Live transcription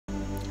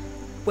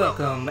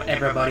Welcome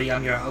everybody,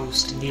 I'm your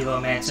host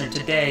Nilomancer, and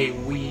today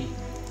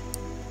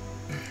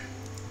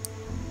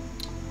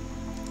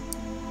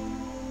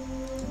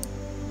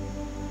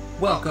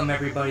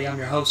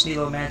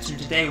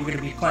today we're going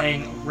to be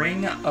playing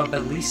Ring of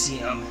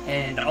Elysium,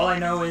 and all I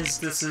know is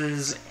this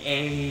is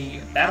a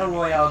Battle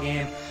Royale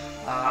game.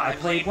 I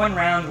played one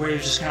round where it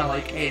was just kind of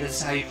like, hey, this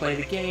is how you play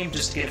the game,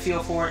 just to get a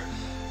feel for it.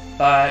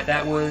 But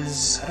that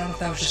was, I don't know if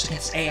that was just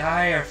against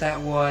AI or if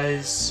that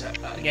was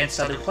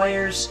against other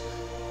players.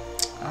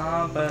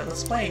 But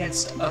let's play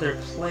against other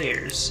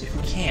players if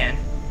we can.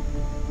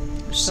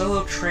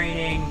 Solo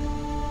training.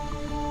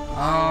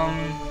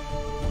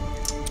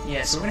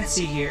 Yeah, so we're gonna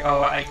see here.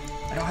 Oh, I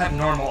don't have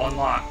normal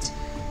unlocked.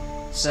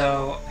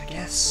 So I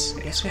guess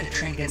we had to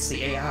train against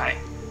the AI.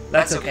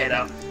 That's okay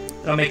though.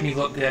 That'll make me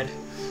look good.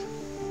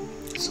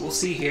 So we'll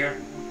see here.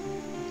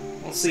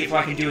 We'll see if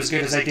I can do as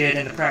good as I did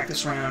in the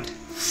practice round.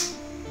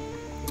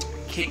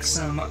 Kick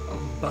some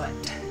butt.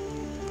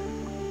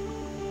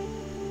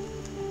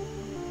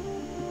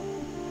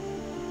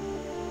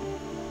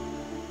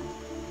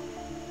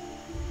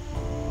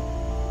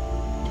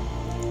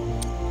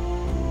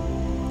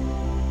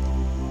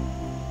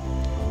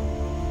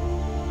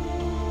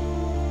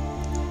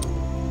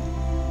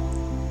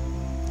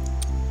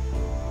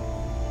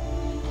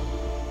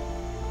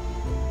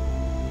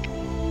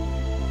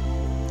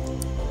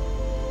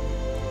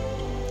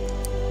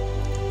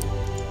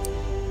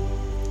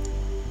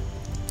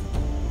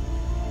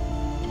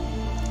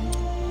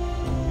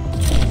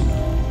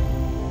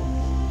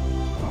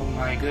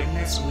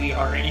 Goodness, we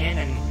are in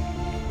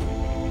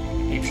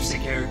an interesting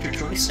character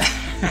choice.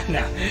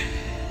 Now,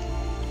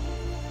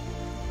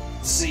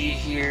 let's see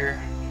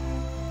here.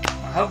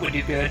 I hope we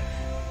do good.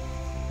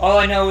 All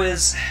I know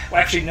is,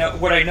 well, actually, no,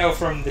 what I know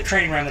from the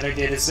training round that I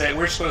did is that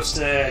we're supposed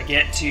to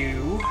get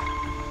to.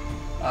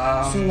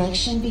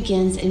 Selection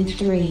begins in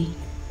 3,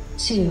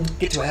 2.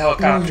 Get to a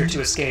helicopter 1. to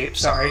escape.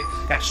 Sorry,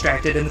 got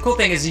distracted. And the cool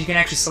thing is, you can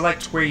actually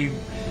select where you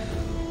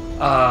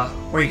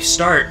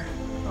start.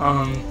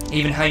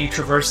 Even how you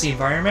traverse the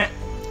environment,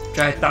 which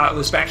I thought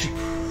was actually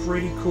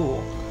pretty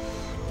cool.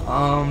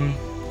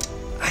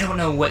 I don't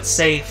know what's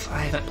safe.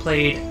 I haven't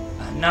played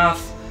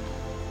enough.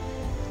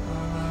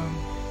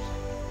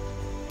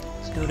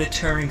 Let's go to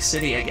Turing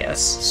City, I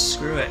guess.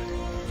 Screw it.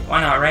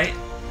 Why not, right?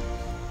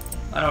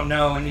 I don't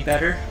know any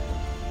better.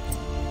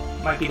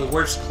 Might be the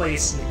worst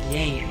place in the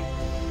game.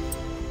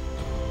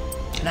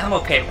 And I'm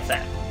okay with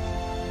that.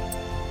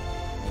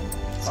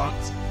 As long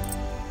as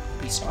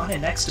be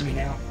spawning next to me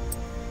now.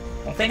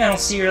 I think I don't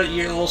see your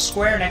little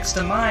square next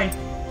to mine.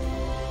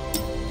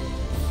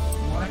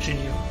 I'm watching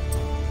you.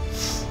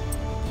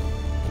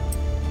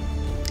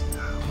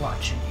 I'm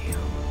watching you.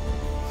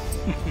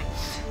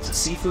 It's a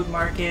seafood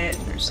market.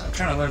 I'm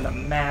trying to learn the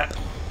map.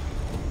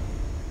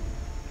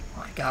 Oh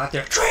my god,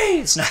 there are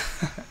trees!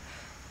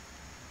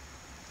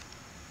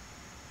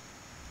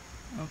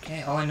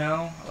 Okay, all I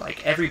know,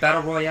 like every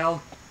Battle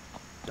Royale,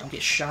 don't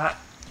get shot.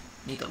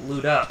 Need to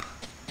loot up.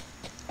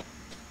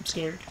 I'm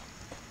scared.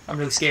 I'm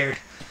really scared.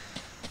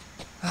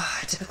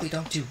 I typically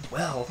don't do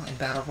well in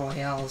Battle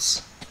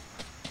Royales.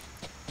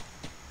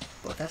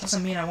 But that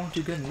doesn't mean I won't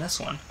do good in this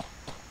one.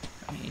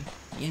 I mean,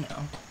 you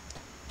know.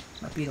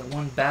 This might be the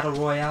one Battle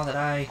Royale that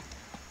I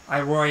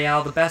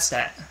Royale the best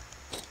at.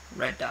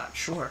 Red dot,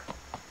 sure.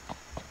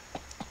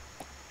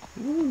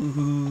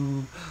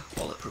 Ooh.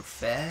 Bulletproof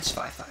vest,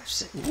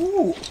 5.56.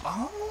 Ooh,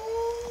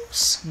 oh,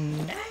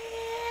 snap!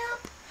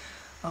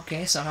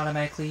 Okay, so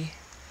automatically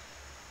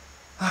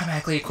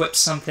equips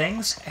some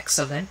things.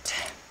 Excellent.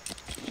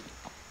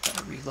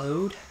 Gotta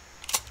reload.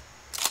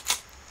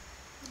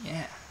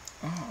 Yeah.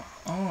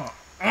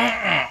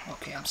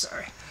 Okay, I'm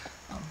sorry.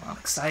 I'm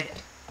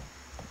excited.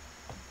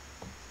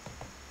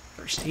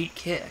 First aid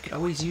kit. I could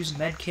always use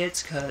med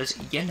kits because,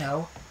 you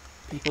know,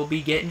 people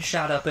be getting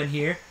shot up in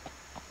here.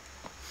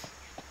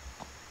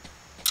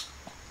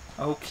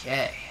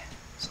 Okay.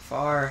 So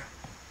far,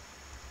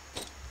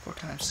 4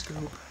 times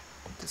scope.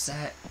 Does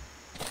that...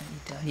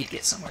 I need to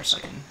get somewhere so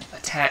I can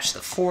attach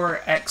the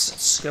 4x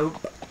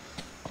scope.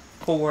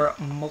 4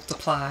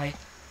 multiply.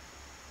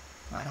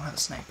 I don't have a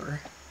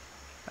sniper.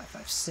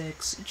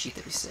 5.56,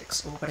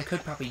 G36. Oh, but I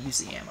could probably use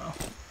the ammo.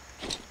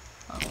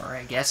 Or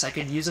I guess I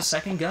could use a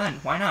second gun.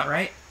 Why not,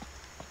 right?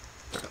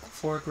 Vertical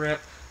foregrip.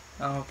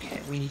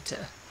 Okay, we need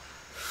to...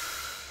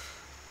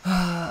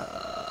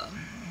 let's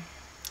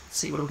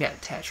see, what do we got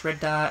attached?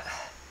 Red dot.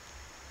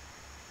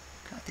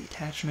 Got the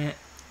attachment.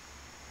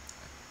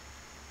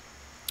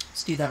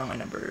 Let's do that on my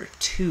number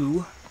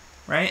 2,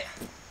 right?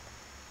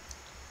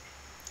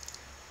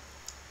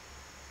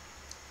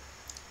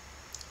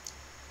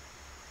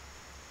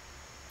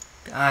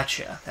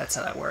 Gotcha. That's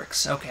how that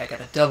works. Okay, I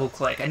gotta double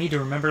click. I need to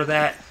remember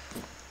that.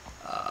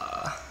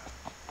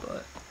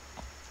 But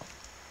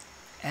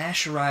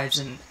Ash arrives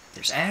in...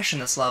 There's Ash in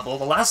this level.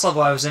 The last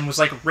level I was in was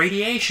like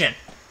radiation.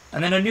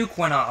 And then a nuke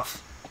went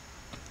off.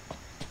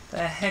 What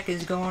the heck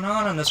is going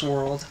on in this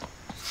world?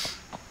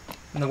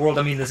 In the world,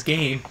 I mean this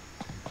game.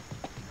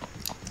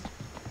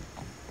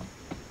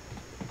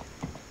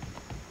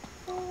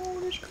 Oh,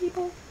 there's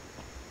people.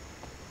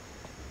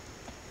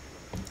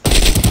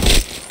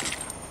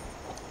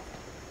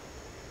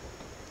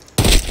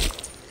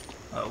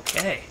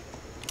 Okay.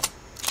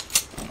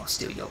 I'm gonna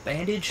steal your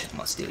bandage. I'm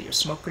gonna steal your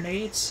smoke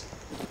grenades.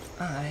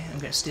 I am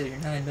gonna steal your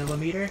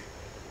 9mm.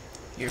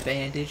 Your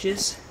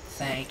bandages.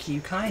 Thank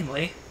you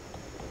kindly.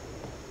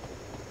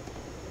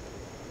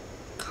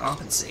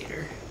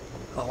 Compensator.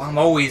 Oh, I'm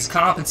always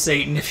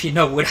compensating if you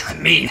know what I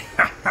mean.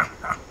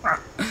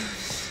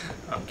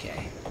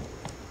 Okay.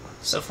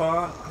 So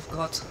far, I've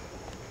got...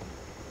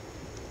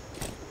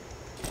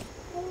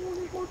 Oh,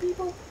 there's more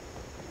people.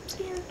 I'm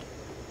scared.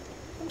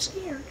 I'm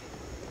scared.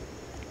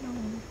 No.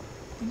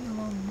 Leave me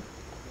alone.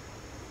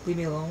 Leave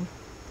me alone.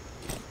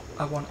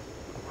 I want to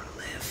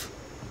live.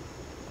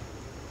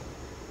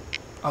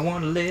 I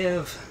want to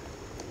live.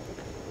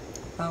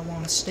 I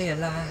want to stay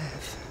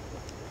alive.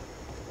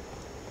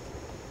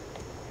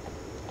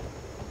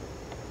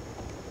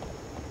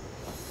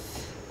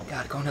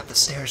 God, going up the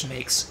stairs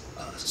makes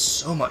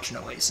so much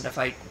noise. And if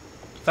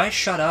I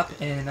shut up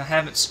and I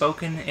haven't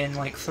spoken in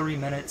like 3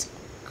 minutes,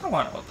 I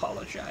want to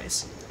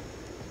apologize.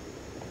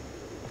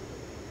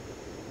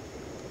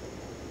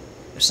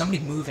 There's somebody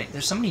moving.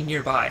 There's somebody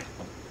nearby.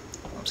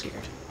 Oh, I'm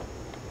scared.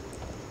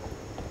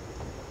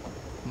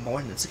 I'm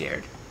more than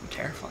scared. I'm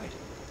terrified.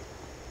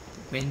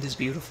 Wind is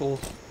beautiful.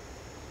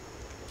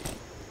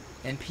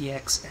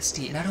 MPX,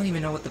 SD, and I don't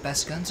even know what the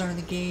best guns are in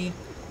the game.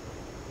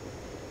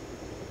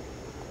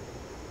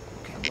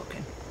 Okay, I'm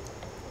looking.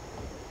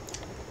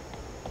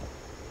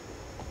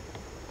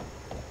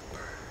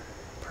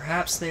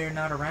 Perhaps they're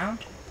not around?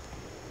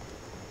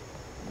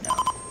 No.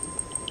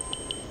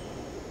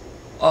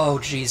 Oh,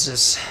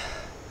 Jesus.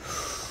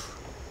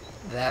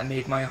 That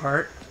made my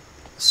heart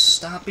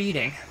stop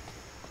beating.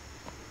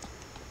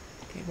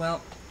 Okay,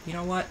 well, you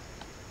know what?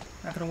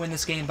 I'm not gonna win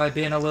this game by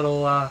being a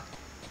little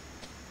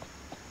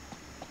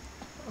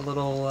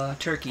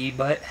turkey,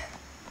 but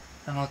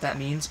I don't know what that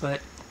means,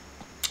 but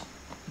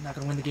I'm not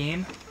gonna win the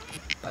game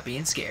by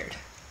being scared.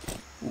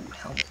 Ooh,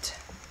 helmet.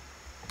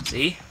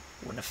 See?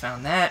 Wouldn't have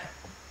found that.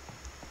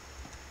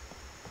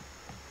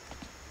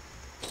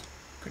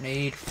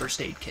 Grenade,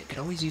 first aid kit. Could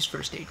always use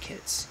first aid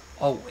kits.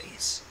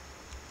 Always.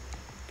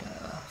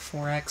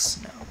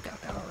 4X? No,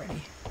 got that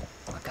already.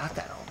 I got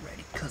that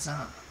already, cause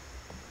I'm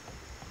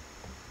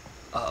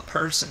a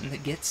person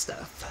that gets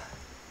stuff.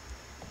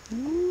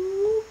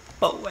 Ooh,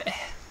 boy.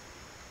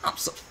 I'm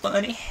so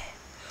funny.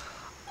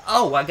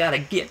 Oh, I gotta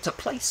get to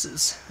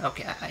places.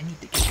 Okay, I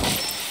need to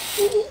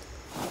get...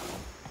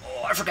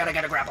 Oh, I forgot I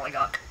got a grappling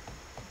hook.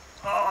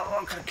 Oh,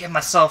 I'm gonna give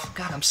myself...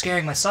 God, I'm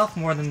scaring myself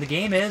more than the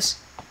game is.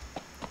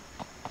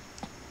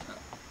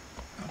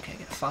 Okay,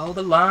 gotta follow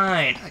the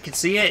line. I can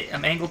see it.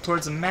 I'm angled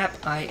towards the map.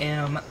 I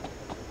am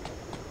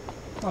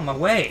on my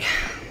way.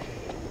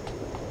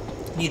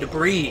 Need to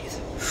breathe.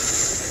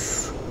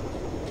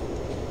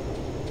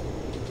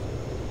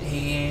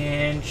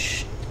 And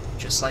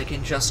just like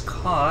in Just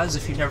Cause,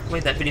 if you've never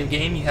played that video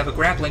game, you have a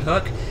grappling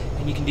hook,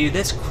 and you can do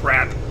this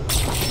crap.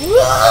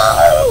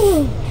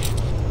 Whoa!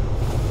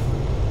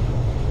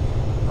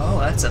 Oh,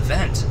 that's a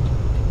vent.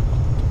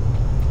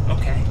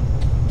 Okay.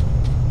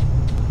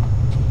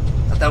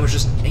 Thought that was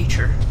just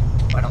nature.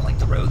 Oh, I don't like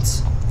the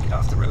roads. Get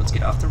off the roads,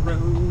 get off the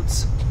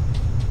roads.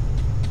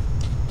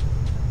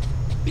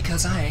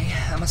 Because I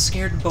am a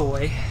scared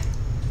boy.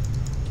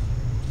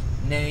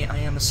 Nay, I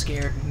am a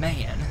scared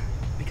man.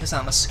 Because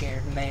I'm a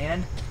scared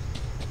man.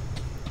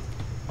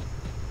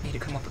 Need to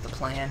come up with a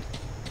plan.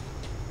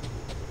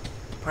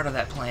 Part of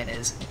that plan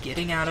is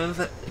getting out of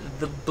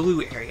the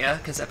blue area,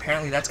 because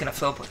apparently that's going to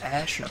fill up with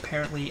ash, and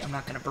apparently I'm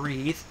not going to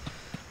breathe.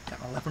 Got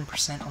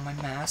 11% on my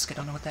mask. I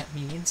don't know what that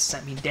means. Does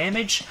that mean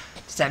damage?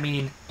 Does that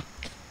mean...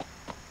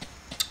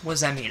 What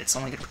does that mean? It's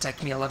only going to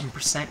protect me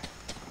 11%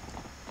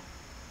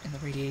 in the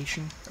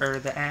radiation, or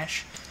the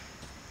ash.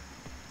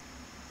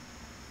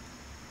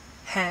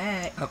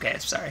 Hey! Okay,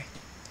 sorry.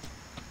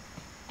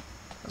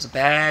 That was a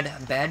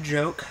bad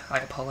joke. I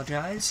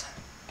apologize.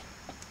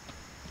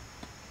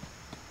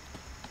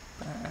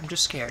 But I'm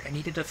just scared. I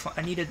needed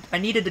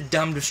a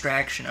dumb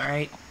distraction. All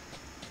right.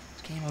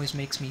 This game always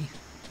makes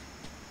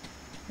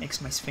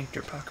my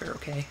sphincter pucker.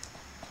 Okay.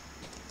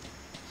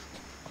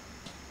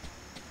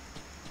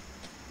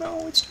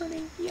 No, it's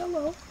turning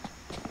yellow.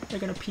 They're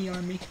gonna pee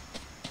on me.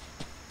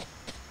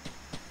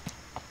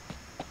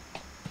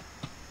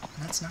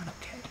 And that's not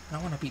okay. I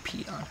don't want to be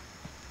peed on.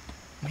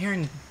 I'm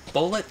hearing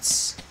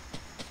bullets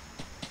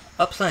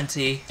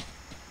aplenty.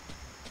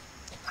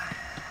 I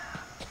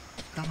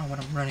don't know what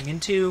I'm running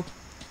into.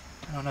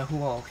 I don't know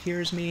who all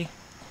hears me.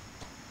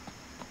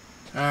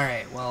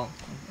 Alright, well,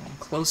 I'm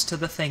close to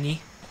the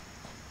thingy.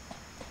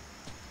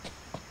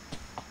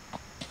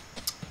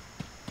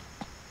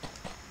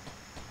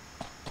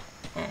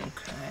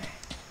 Okay.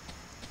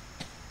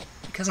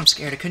 Because I'm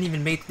scared, I couldn't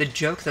even make the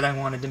joke that I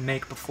wanted to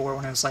make before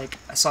when I was like,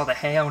 I saw the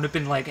hay, I would have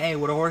been like, hey,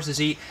 what do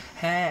horses eat?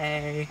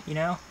 Hey, you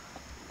know?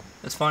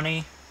 It's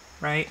funny,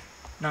 right?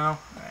 No?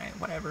 Alright,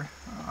 whatever.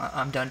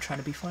 I'm done trying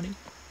to be funny.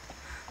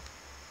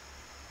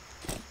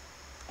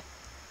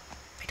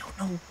 I don't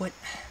know what...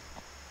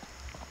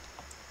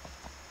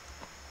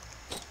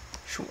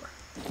 Sure.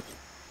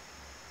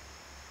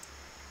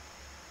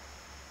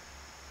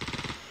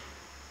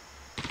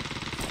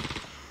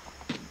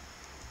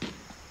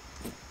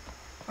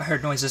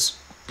 heard noises.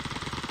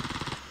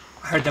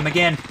 I heard them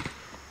again.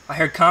 I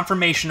heard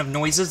confirmation of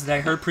noises that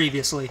I heard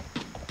previously.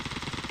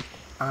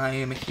 I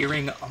am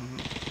hearing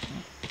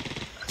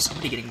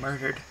somebody getting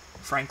murdered,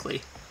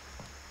 frankly.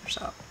 There's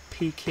a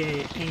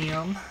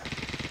PKM.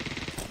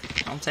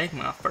 I'll take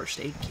my first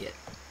aid kit.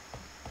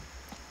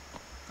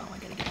 Oh, I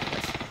gotta get out of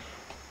this.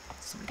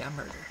 Somebody got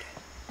murdered.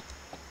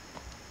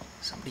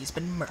 Somebody's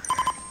been murdered.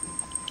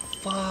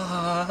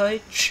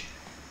 Fudge.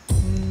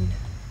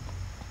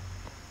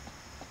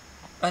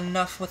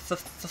 Enough with the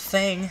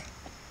thing.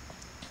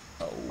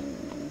 Oh,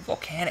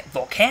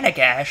 volcanic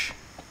ash.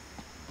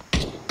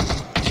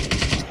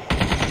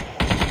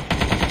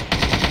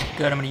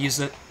 Good, I'm gonna use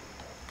the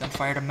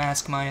gunfire to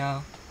mask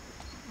my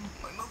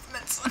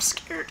movements. I'm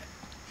scared.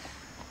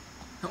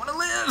 I wanna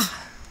live.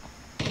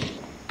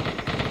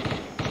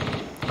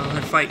 Oh,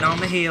 they're fighting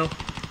on the hill.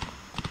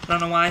 I don't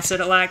know why I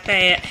said it like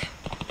that.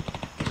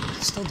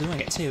 Still doing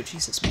it too,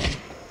 Jesus, man.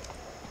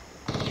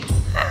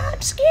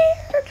 I'm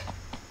scared.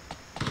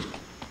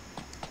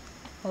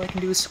 All I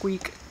can do is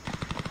squeak.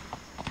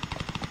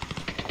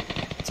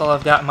 That's all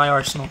I've got in my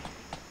arsenal.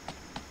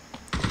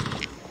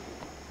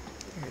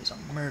 There is a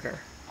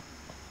murder.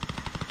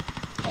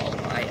 Oh,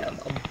 I am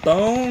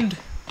boned.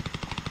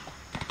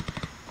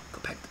 Go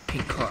back to the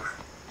pink car.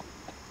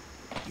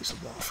 Use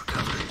a wall for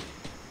cover.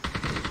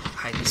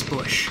 Hide this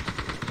bush.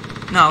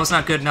 No, it's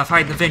not good enough.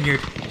 Hide in the vineyard.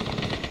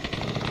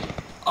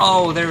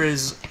 Oh, there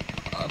is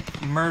a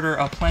murder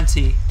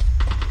aplenty.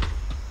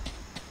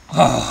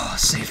 Oh,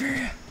 safe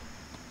area.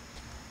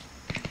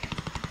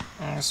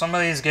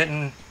 Somebody's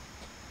getting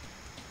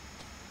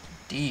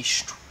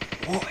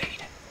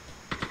destroyed.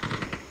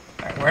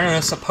 Alright, we're in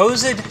a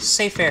supposed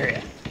safe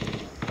area.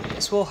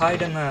 Guess we'll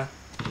hide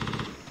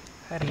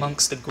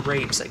amongst the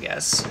grapes, I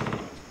guess.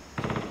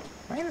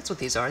 Right? That's what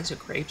these are. These are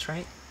grapes,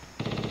 right?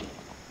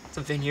 It's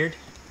a vineyard.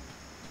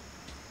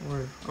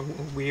 Or a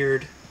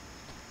weird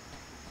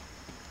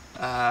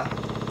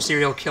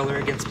serial killer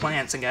against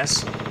plants, I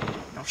guess.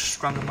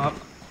 Strung them up.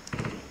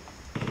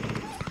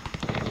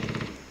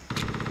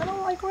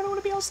 I don't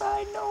want to be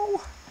outside,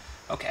 no.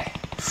 Okay.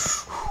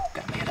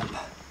 Gotta man up.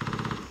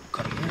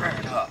 Gotta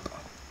man up.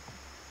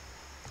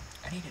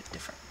 I need a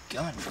different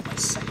gun for my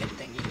second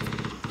thingy.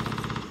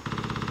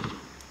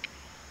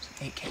 It's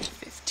an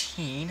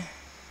AK-15.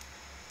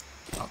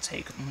 I'll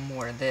take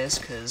more of this,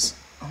 because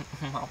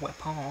my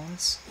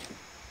weapons.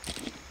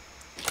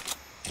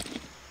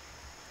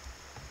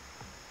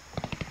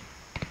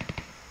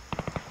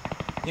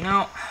 You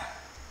know,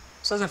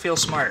 this doesn't feel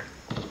smart.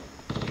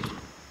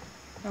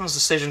 Those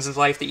decisions in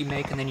life that you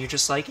make, and then you're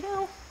just like, you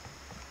know,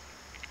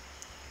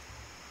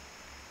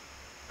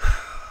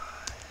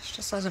 it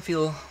just doesn't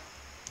feel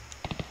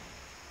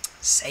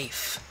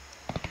safe.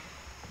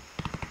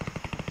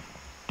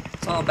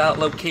 It's all about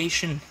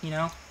location, you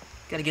know?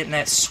 Gotta get in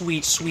that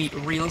sweet, sweet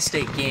real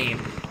estate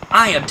game.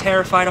 I am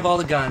terrified of all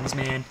the guns,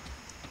 man.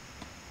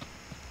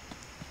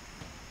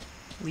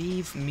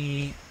 Leave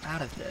me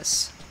out of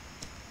this.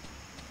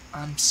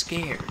 I'm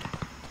scared.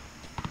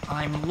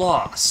 I'm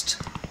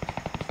lost.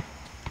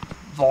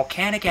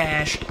 Volcanic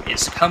ash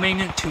is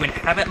coming to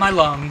inhabit my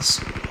lungs.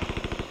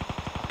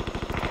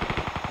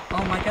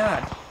 Oh my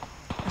god.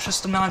 It's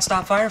just a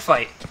non-stop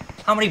firefight.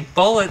 How many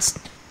bullets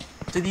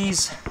do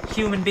these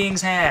human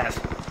beings have?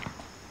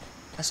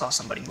 I saw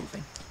somebody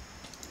moving.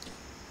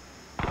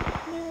 Yeah,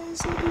 I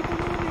see people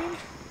moving.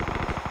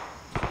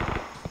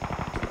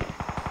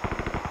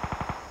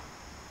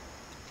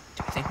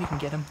 Do you think we can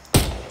get him?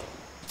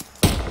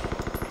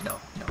 No.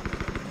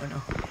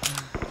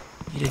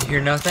 You didn't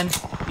hear nothing?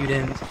 You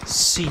didn't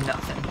see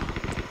nothing.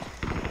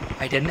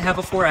 I didn't have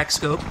a 4X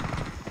scope.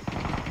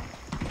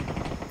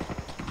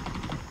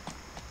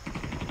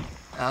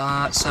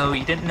 So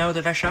you didn't know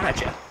that I shot at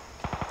you.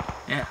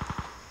 Yeah.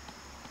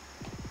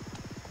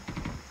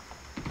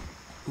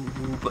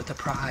 Ooh, but the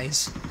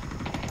prize.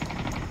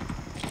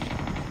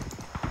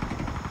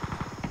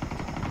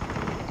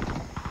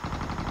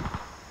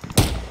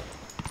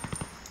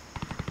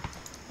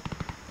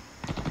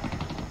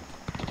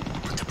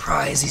 But the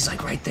prize, he's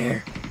like right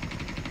there.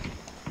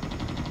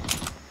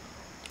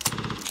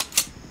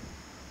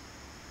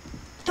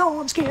 No,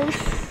 I'm scared.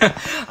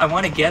 I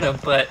want to get him,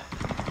 but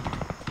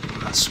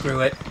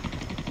screw it.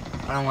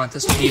 I don't want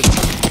this to be.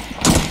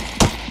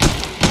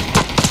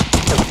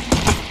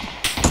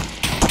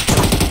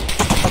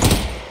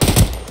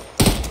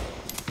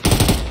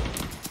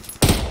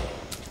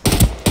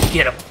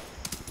 Get him.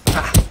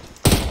 Ah.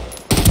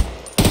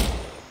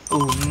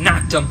 Ooh,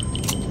 knocked him.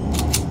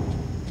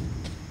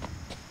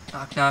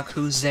 Knock, knock,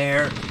 who's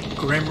there?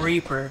 Grim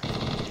Reaper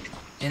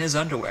in his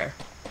underwear.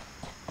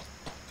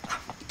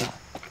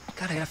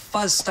 God, I got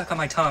fuzz stuck on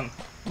my tongue.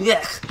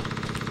 Blech.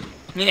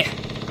 Yeah.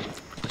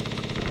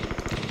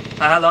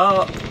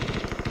 Hello,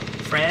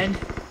 friend.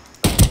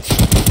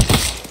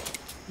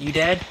 You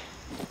dead?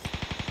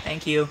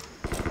 Thank you.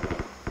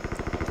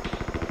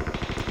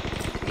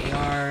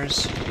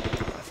 ARs,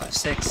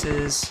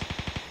 5.56s.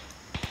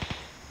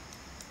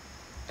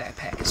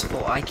 Backpack is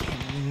full. I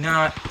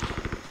cannot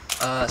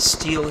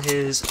steal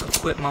his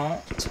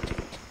equipment.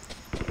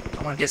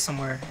 I want to get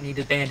somewhere. I need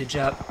to bandage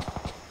up.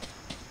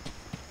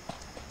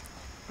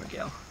 There we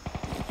go.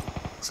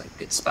 Looks like a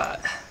good spot.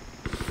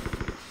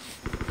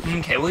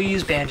 Okay, we'll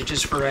use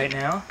bandages for right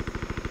now.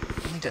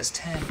 Only does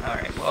 10.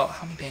 Alright, well,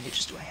 how many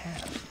bandages do I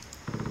have?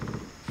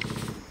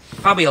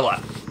 Probably a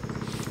lot.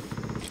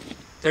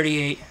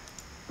 38.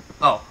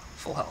 Oh,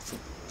 full health.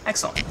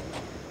 Excellent.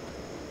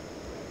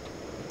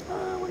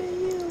 What are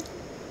you?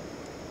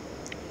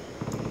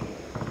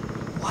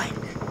 What?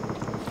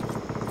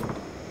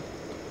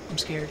 I'm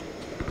scared.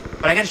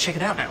 But I gotta check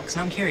it out now, because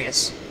now I'm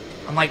curious.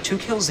 I'm like 2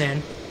 kills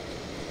in.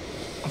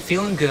 I'm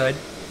feeling good.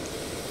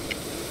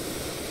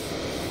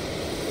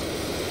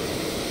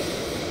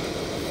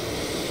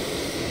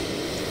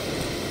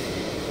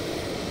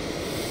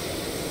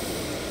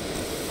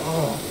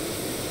 Oh.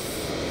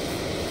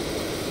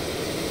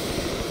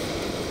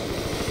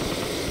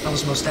 That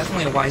was most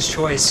definitely a wise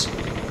choice.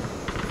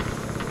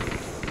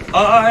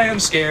 I am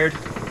scared.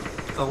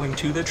 Going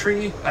to the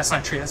tree. That's not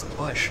a tree, that's a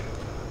bush.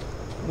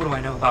 What do I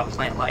know about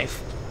plant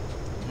life?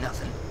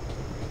 Nothing.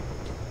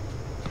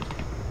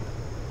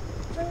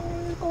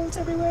 There's bullets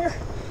everywhere.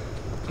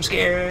 I'm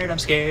scared, I'm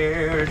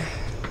scared.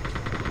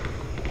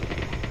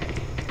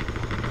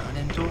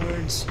 Running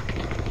towards. I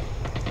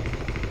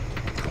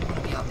don't want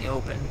to be out in the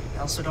open.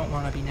 I also don't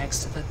want to be next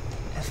to the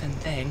effing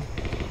thing.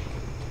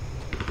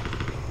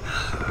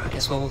 I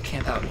guess we'll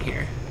camp out in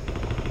here.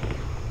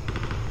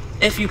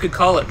 If you could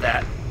call it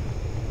that.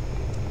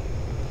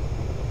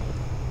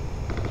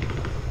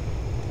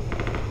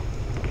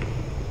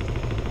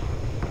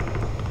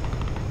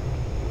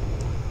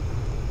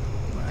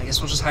 I guess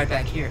we'll just hide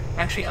back here.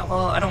 Actually,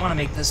 well, I don't want to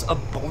make this a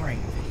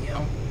boring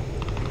video.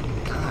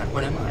 God,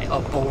 what am I? A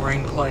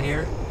boring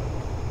player?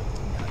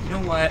 No, you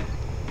know what?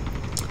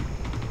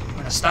 I'm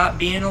gonna stop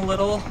being a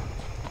little.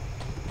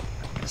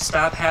 I'm gonna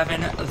stop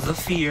having the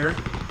fear.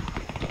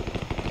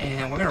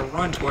 And we're gonna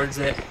run towards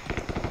it.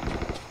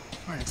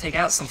 We're gonna take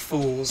out some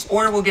fools,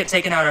 or we'll get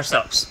taken out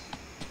ourselves.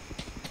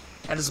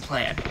 That is the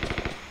plan.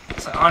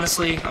 So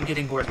honestly, I'm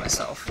getting bored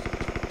myself.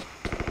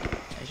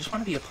 I just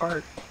want to be a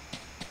part.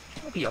 I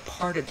want to be a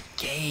part of the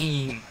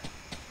game.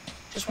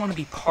 Just want to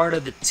be part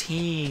of the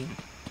team.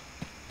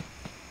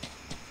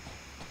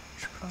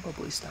 Should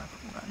probably stop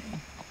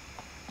running,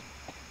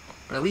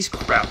 but at least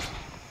crouch.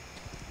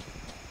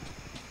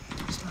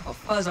 Just have a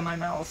fuzz in my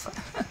mouth.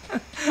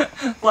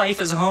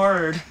 Life is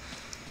hard.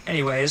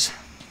 Anyways.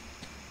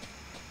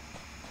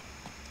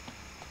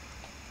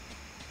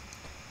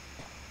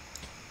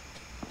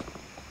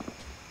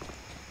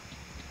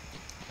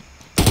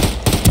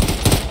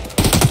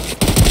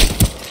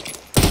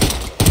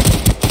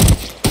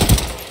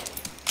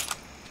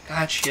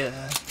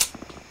 Gotcha.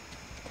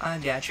 I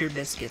got your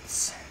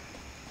biscuits.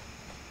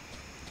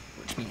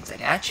 Which means I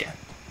gotcha.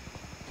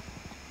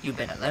 You've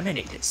been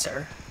eliminated,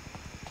 sir.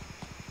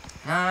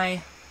 And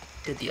I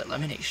did the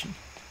elimination.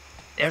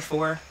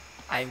 Therefore,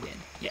 I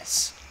win.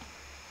 Yes.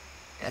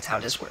 That's how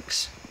this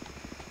works.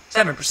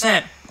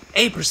 7%.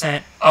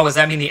 8%. Oh, does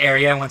that mean the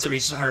area, once it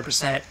reaches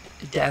 100%,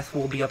 death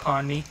will be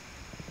upon me?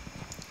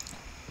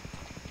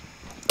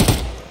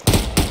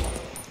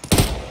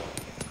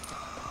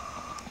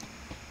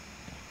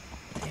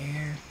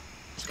 There.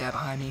 There's a guy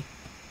behind me.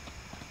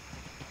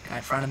 Guy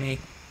in front of me.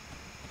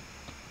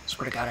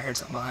 Swear to God, I heard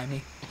something behind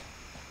me.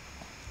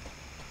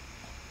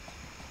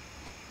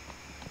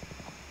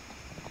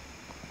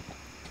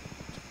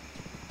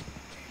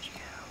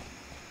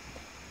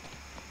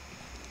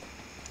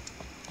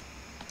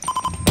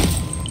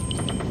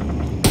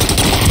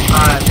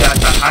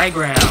 High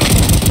ground.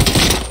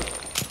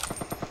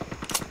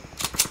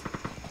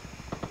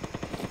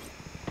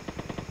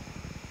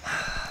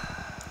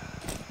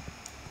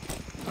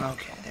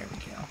 Okay, there we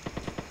go.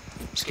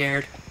 I'm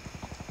scared.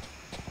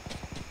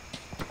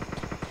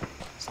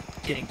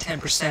 Getting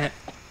 10%.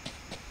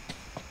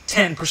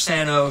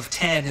 10% of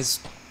 10 is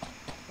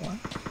 1?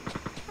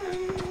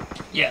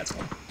 Yeah, it's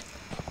 1.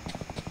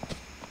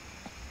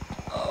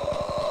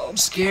 Oh, I'm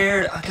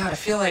scared. Oh, God, I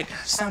feel like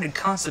I sounded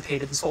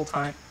constipated this whole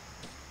time.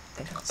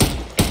 I think I'll see.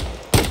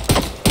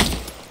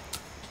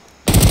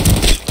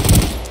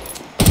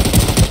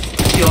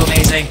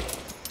 Amazing.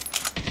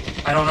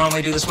 I don't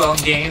normally do this well in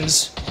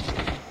games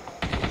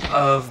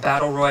of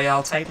battle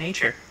royale type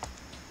nature.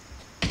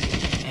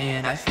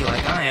 And I feel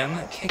like I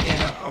am kicking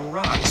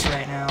rocks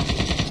right now.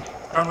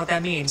 I don't know what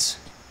that means.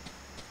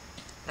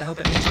 I hope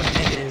it means what I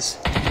think it is.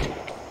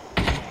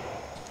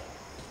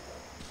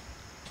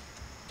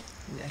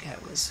 Ooh, that guy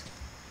was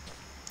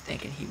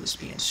thinking he was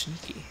being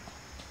sneaky.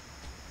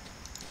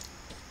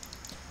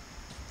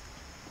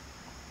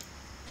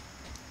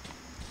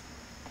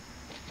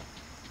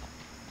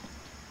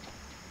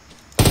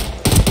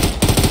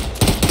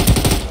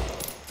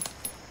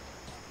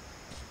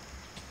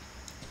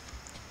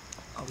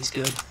 Oh, he's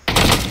good.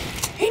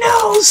 He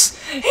knows!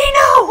 He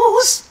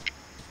knows!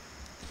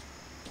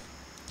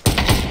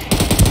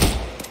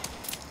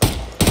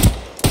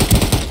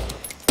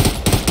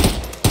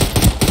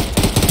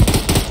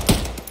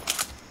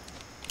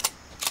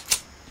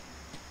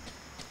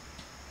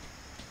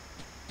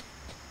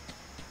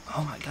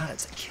 Oh my God,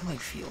 it's a killing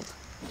field.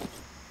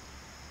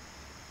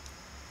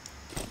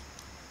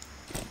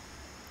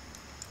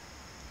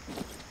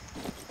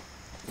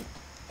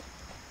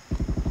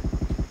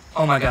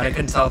 Oh my god, I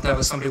couldn't tell if that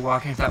was somebody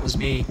walking, if that was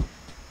me.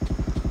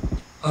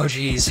 Oh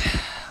jeez.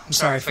 I'm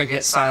sorry if I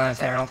get silent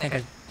there. I don't think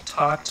I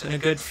talked in a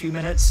good few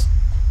minutes.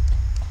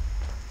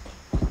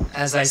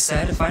 As I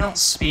said, if I don't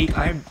speak,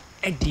 I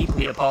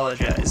deeply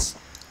apologize.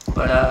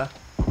 But,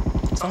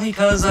 it's only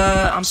because,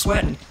 I'm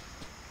sweating.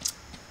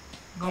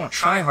 I'm going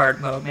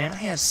try-hard mode, man. I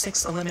have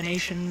 6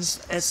 eliminations.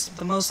 That's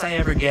the most I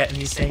ever get in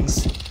these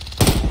things.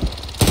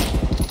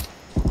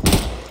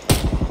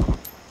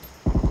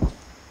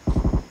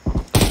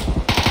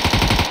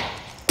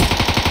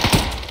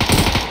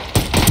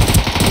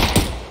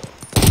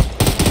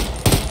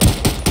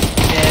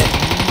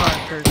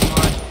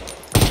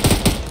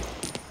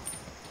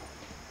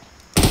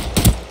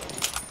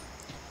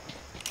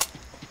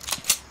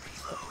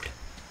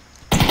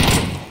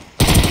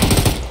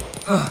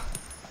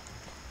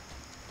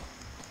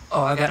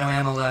 Oh, I got no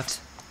ammo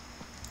left.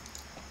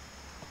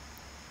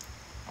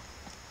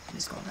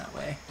 He's going that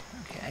way.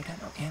 Okay, I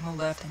got no ammo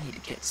left. I need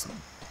to get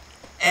some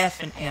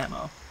effing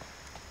ammo.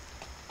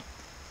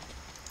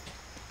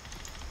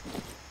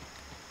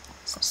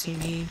 Please don't see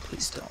me.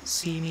 Please don't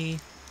see me.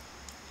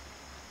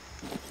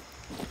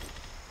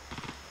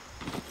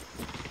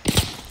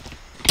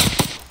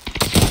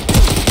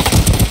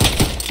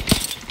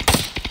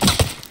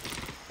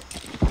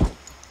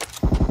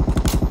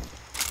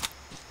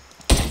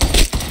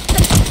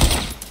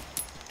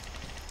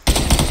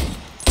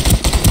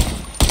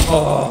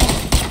 Oh.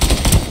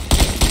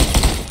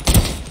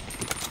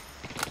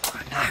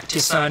 I knocked you,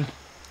 son.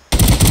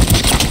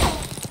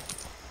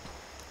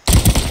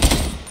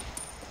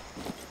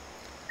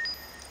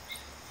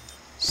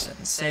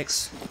 Seven,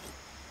 6.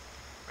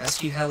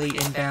 Rescue heli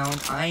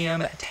inbound. I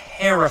am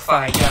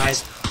terrified,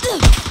 guys.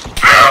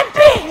 I'm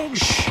big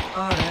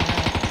shot.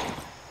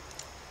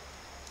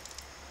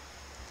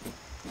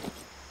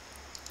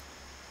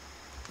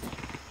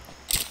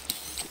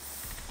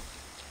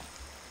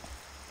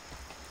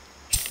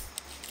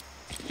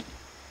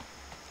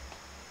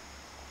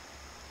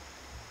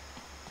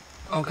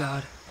 Oh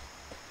god.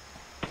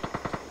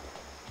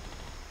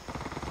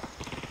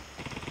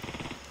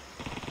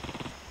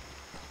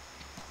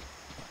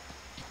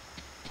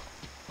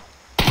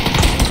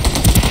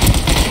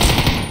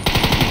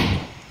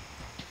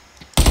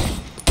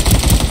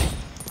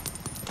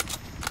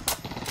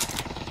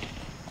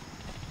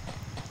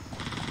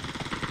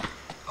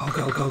 Oh,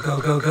 go, go, go,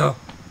 go, go.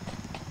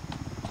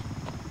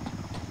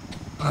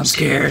 I'm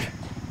scared.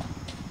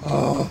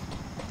 Oh.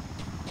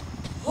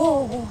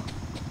 Oh.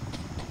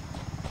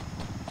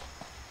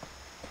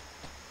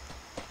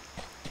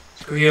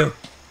 Screw you.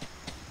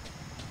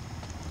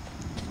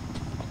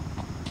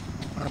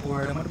 I'm on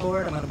board, I'm on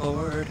board, I'm on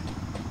board.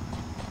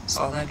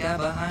 Saw that guy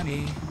behind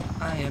me.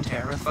 I am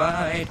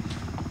terrified.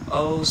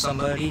 Oh,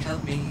 somebody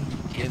help me.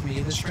 Give me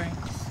the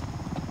strength.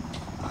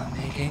 I'm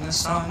making a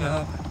song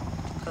up,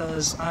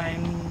 'cause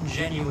I'm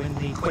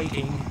genuinely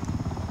quaking.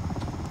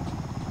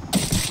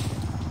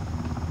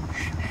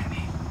 Shoot at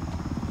me.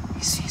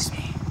 He sees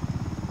me.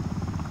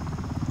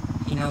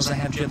 He knows I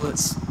have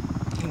giblets.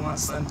 He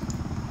wants them.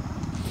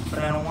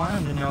 But I don't want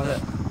him to know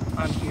that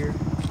I'm here.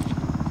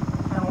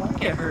 I don't want to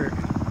get hurt.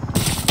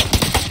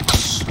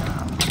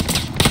 Stop.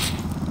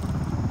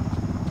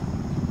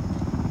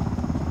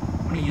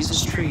 I'm gonna use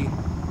this tree.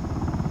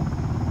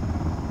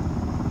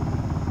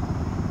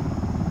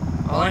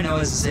 All I know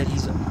is that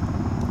he's a...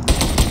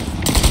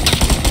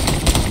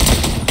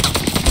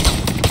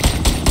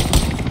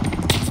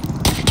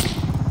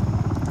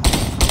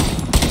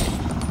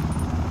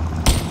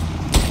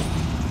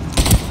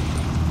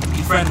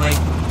 Be friendly.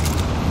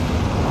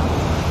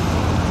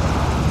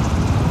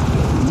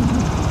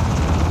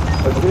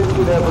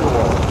 Attention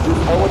everyone, this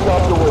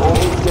helicopter will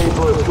only stay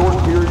for a short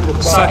period of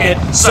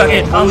time. Suck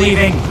it, I'm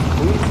leaving.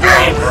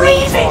 I'm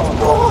leaving,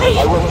 boy!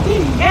 I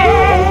repeat,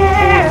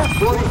 Yeah!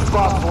 30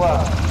 spots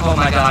left. Oh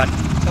my god.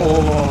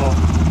 Oh.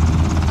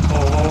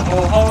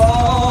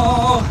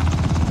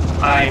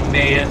 I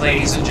made it,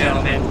 ladies and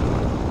gentlemen.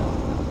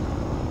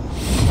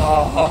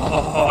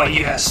 Oh,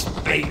 yes,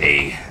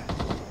 baby.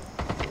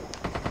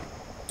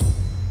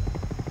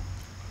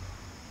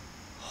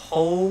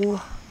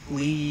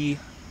 Holy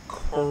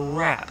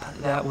crap,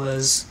 that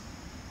was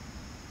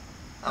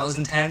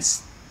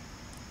intense.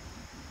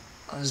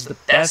 That was the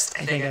best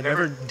I think I've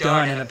ever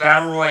done in a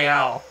battle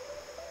royale.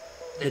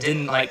 It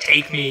didn't like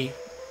take me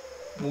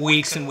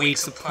weeks and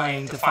weeks of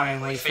playing to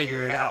finally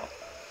figure it out.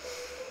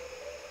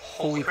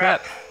 Holy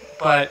crap.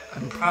 But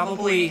I'm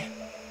probably,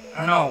 I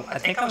don't know, I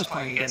think I was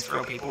playing against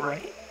real people,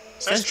 right? It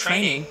says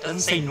training,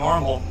 doesn't say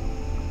normal.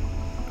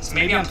 So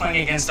maybe I'm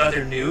playing against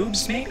other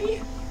noobs,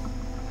 maybe?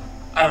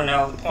 I don't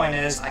know, the point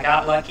is, I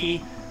got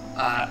lucky.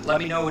 Let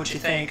me know what you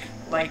think.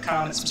 Like,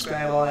 comment,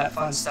 subscribe, all that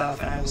fun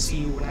stuff, and I will see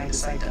you when I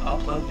decide to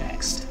upload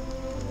next.